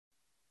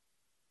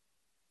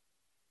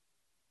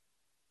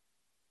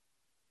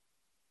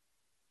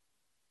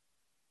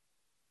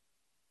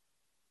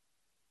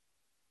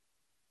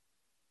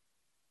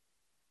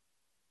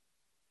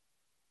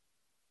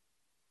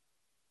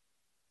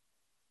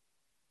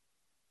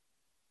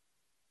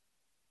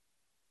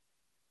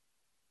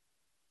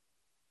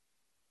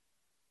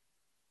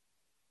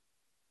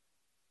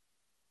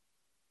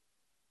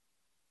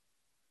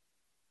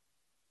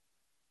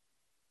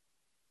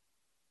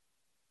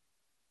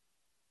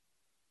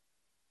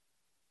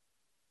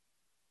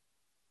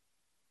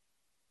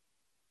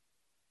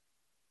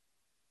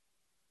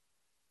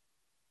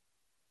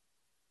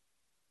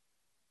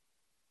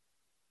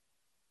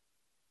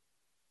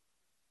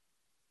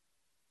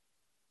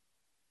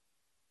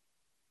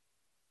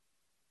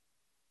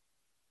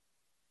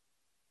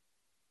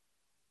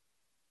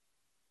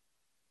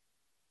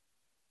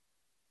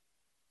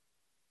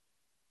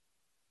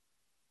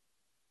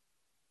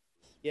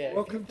Yeah.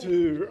 Welcome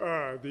to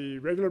the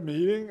regular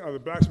meeting of the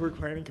Blacksburg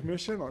Planning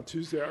Commission on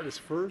Tuesday,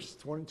 August 1st,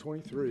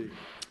 2023.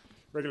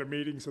 Regular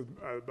meetings of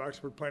the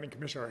Blacksburg Planning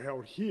Commission are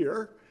held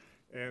here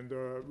and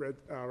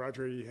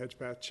Roger E.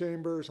 Hedgepath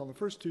Chambers on the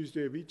first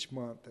Tuesday of each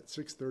month at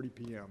 6:30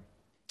 p.m.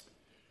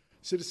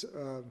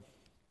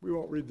 We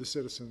won't read the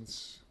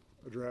citizens'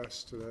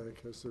 address today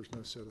because there's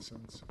no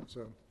citizens.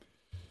 So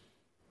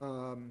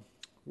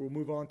we'll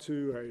move on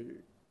to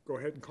go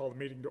ahead and call the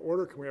meeting to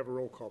order. Can we have a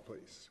roll call,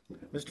 please?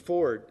 Mr.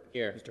 Ford.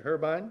 Here. Mr.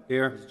 Herbine.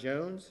 Here. Ms.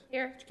 Jones.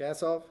 Here. Mr.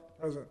 Kassoff.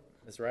 Present.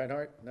 Ms.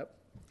 Reinhardt. Nope.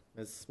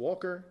 Ms.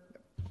 Walker.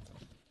 Nope.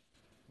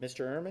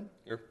 Mr. Ehrman.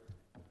 Here.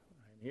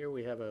 And here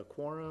we have a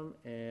quorum,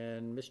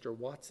 and Mr.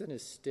 Watson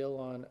is still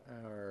on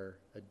our.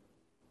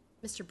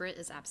 Mr. Britt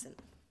is absent.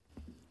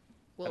 I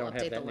We'll don't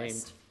have update the that name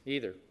list.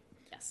 either.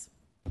 Yes.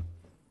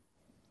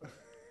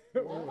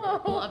 We'll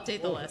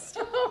update the list.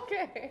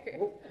 Okay.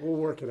 We'll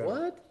work it out.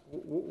 What?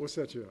 We'll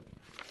set you up.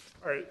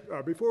 All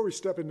right, before we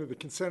step into the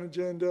consent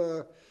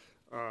agenda,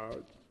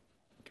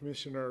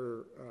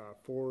 Commissioner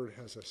Ford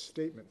has a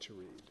statement to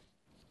read.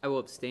 I will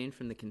abstain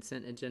from the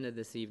consent agenda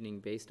this evening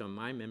based on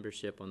my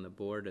membership on the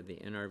board of the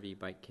NRV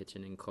Bike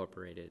Kitchen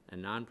Incorporated, a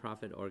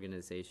nonprofit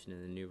organization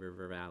in the New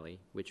River Valley,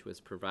 which was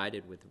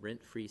provided with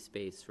rent-free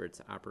space for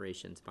its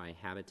operations by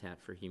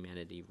Habitat for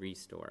Humanity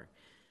Restore.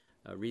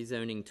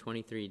 Rezoning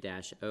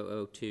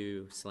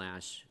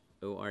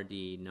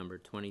 23-002/ORD number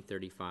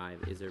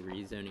 2035 is a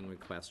rezoning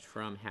request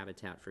from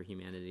Habitat for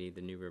Humanity,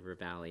 the New River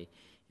Valley,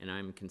 and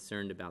I'm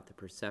concerned about the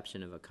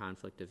perception of a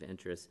conflict of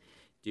interest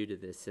due to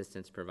the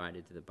assistance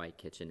provided to the Bike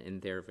Kitchen,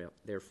 and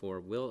therefore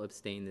will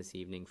abstain this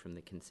evening from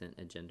the consent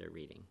agenda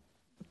reading.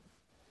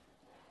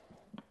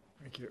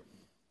 Thank you.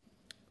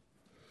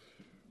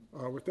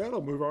 With that,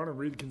 I'll move on and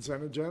read the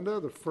consent agenda.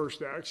 The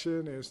first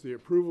action is the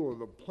approval of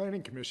the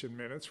Planning Commission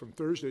minutes from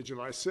Thursday,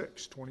 July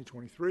 6,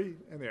 2023,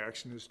 and the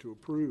action is to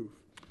approve.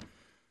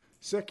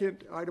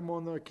 Second item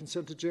on the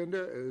consent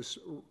agenda is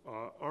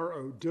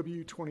ROW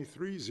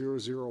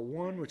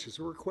 23001, which is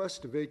a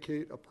request to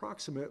vacate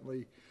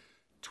approximately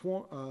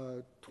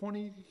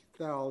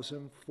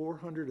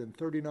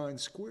 20,439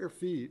 square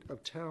feet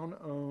of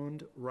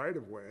town-owned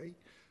right-of-way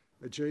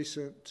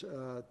adjacent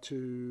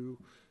to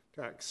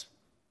tax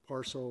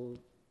parcel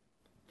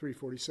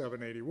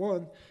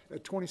 34781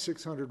 at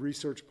 2600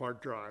 Research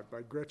Park Drive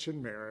by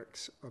Gretchen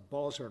Merricks of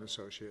Balzer &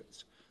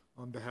 Associates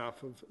on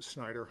behalf of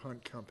Snyder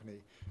Hunt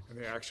Company. And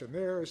the action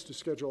there is to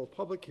schedule a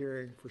public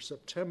hearing for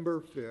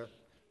September 5th,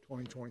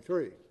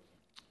 2023.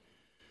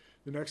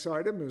 The next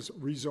item is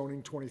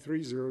rezoning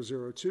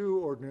 23002,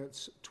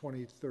 ordinance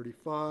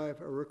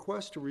 2035, a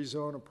request to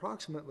rezone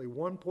approximately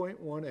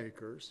 1.1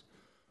 acres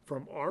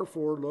from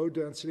R4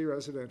 low-density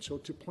residential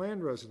to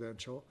planned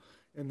residential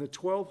in the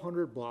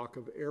 1200 block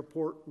of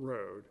Airport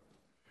Road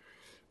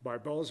by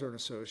Balzer &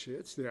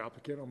 Associates, the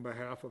applicant on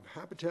behalf of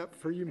Habitat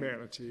for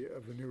Humanity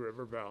of the New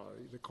River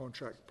Valley, the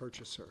contract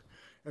purchaser.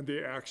 And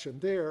the action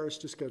there is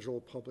to schedule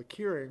a public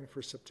hearing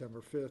for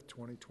September 5th,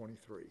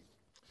 2023.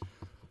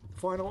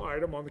 Final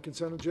item on the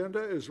consent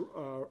agenda is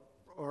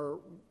ROW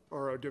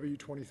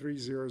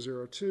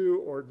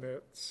 23002,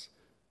 ordinance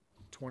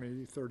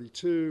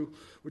 2032,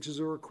 which is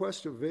a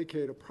request to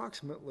vacate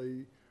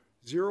approximately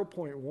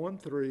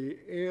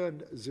 0.13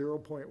 and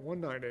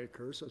 0.19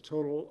 acres, a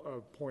total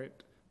of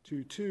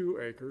 0.22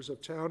 acres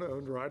of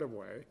town-owned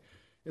right-of-way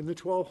in the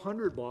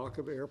 1200 block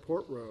of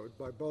Airport Road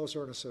by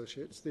Balzer &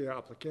 Associates, the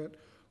applicant,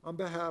 on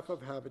behalf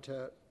of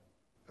Habitat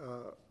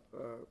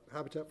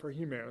for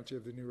Humanity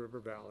of the New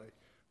River Valley,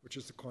 which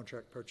is the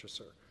contract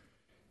purchaser.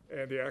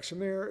 And the action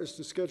there is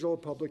to schedule a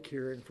public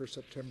hearing for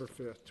September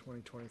 5th,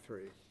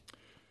 2023.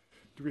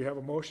 Do we have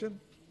a motion?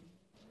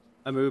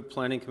 I move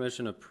Planning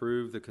Commission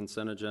approve the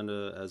consent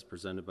agenda as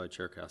presented by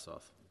Chair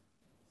Kassoff.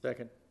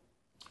 Second.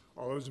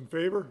 All those in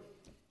favor?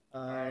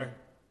 Aye.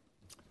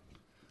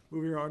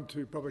 Moving on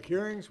to public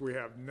hearings, we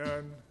have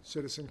none.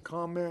 Citizen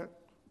comment,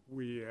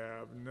 we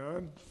have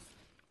none.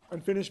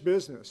 Unfinished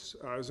business,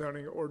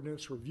 zoning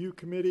ordinance review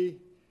committee,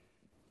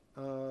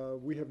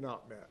 we have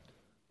not met.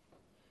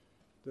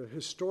 The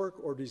historic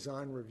or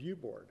design review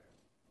board.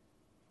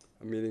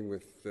 I'm meeting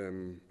with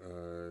them,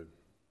 I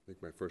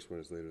think my first one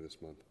is later this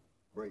month.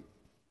 Great.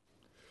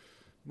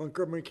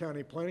 Montgomery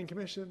County Planning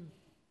Commission.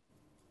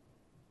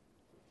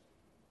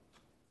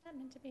 Is that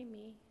meant to be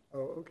me?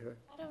 Oh, okay.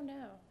 I don't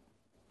know.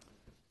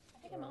 I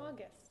think I'm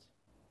August.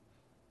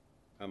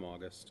 I'm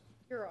August.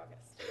 You're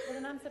August. Well,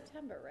 then I'm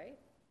September, right?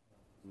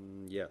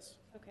 Yes.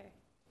 Okay.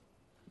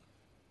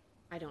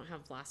 I don't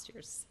have last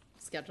year's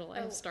schedule.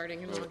 Oh. I'm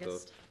starting in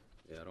August.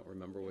 Yeah, I don't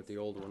remember what the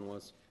old one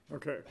was.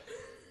 Okay,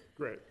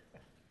 great.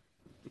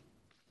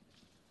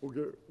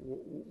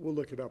 We'll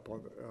look it up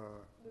on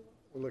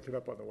we'll look it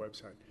up on the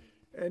website.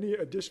 Any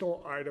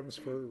additional items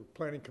for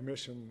planning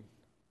commissioners?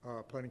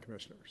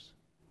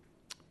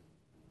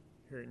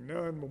 Hearing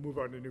none, we'll move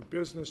on to new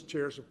business.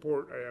 Chair's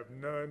report, I have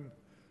none.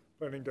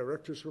 Planning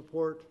director's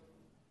report.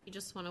 I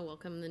just want to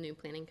welcome the new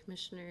planning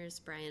commissioners,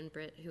 Brian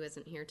Britt, who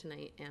isn't here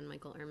tonight, and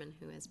Michael Ehrman,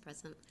 who is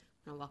present.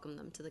 I want to welcome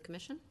them to the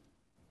commission.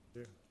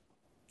 Yeah.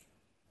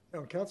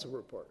 Now, council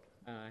report.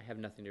 I have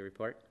nothing to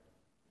report.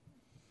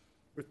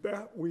 With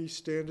that, we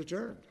stand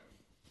adjourned.